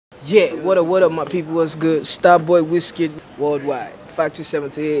Yeah, what up, my people? What's good? Starboy Wizkid worldwide, Factory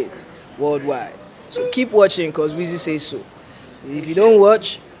 78 worldwide. So keep watching, cause Wizzy says so. If you don't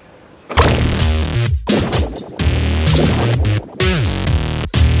watch, we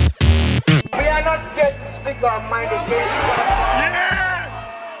are not scared to speak our mind again. Yes!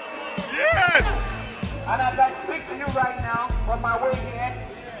 Yes! And as I speak to you right now, on my way here,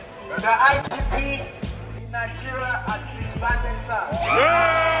 the IGP in Nigeria has disbanded SARS.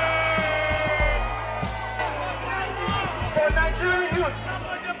 So Nigerian youth,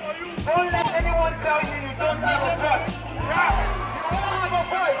 don't let anyone tell you you don't have a voice. You don't have a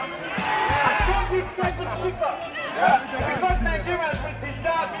voice. And don't be scared to speak up. Because Nigerians will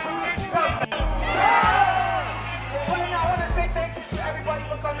deserve good government. So right now I want to say thank you to everybody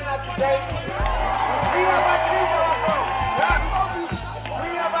for coming out today. We have achieved our goal. We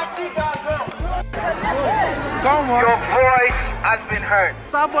have achieved our goal. Come on. Your voice has been heard.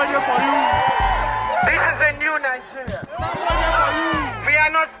 Starboy there for you. This is a new Nigeria. Starboy there for you. We are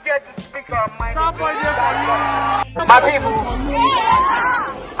not scared to speak our mind. Starboy there for you. My people,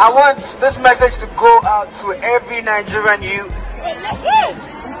 I want this message to go out to every Nigerian youth.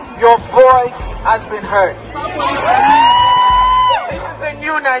 Your voice has been heard. This is a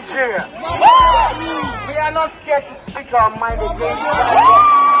new Nigeria. We are not scared to speak our mind again.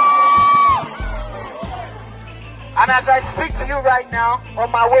 And as I speak to you right now,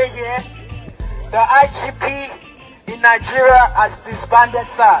 on my way here, the IGP in Nigeria has disbanded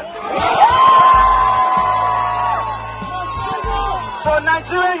SARS. So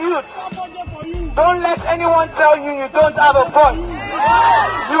Nigerian youth, don't let anyone tell you you don't have a voice.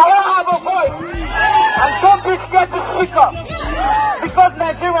 You all have a voice. And don't be scared to speak up. Because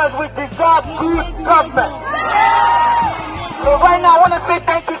Nigerians will deserve good government. So right now I want to say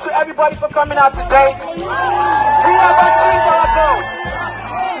thank you to everybody for coming out today. We have achieved our goal.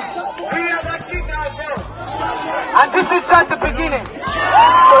 We have achieved our goal. And this is just the beginning.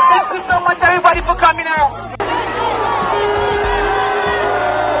 So thank you so much everybody for coming out.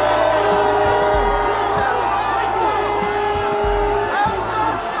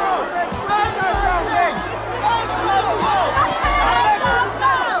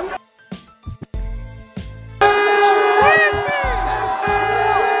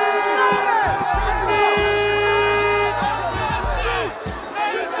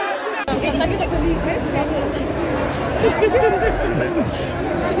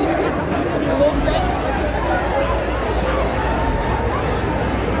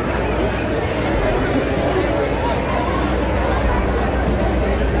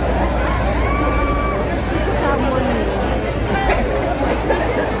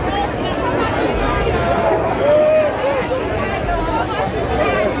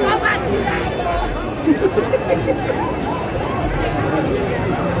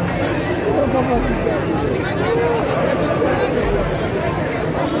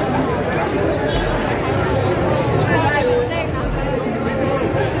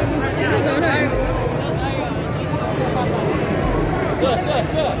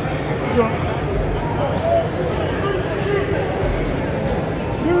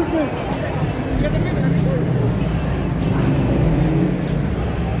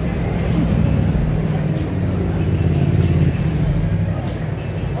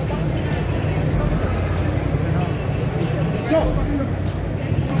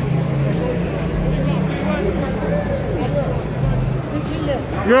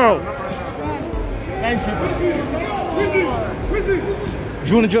 Yo. Thank you. Do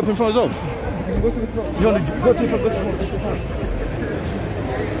you want to jump in front as well? Go to the front. You want to go to the front? Go to the front.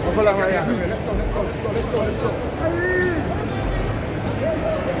 I'll pull out right here. Let's go.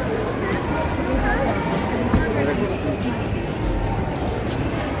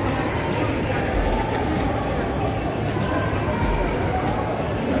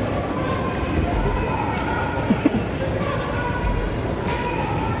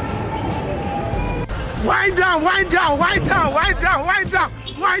 Wind down, wind down, wind down, wind down, wind down,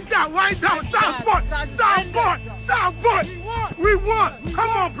 wind down, wind down. Starboy. We won. Come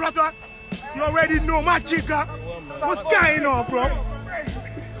on, brother. You already know my chica. What's going on, bro?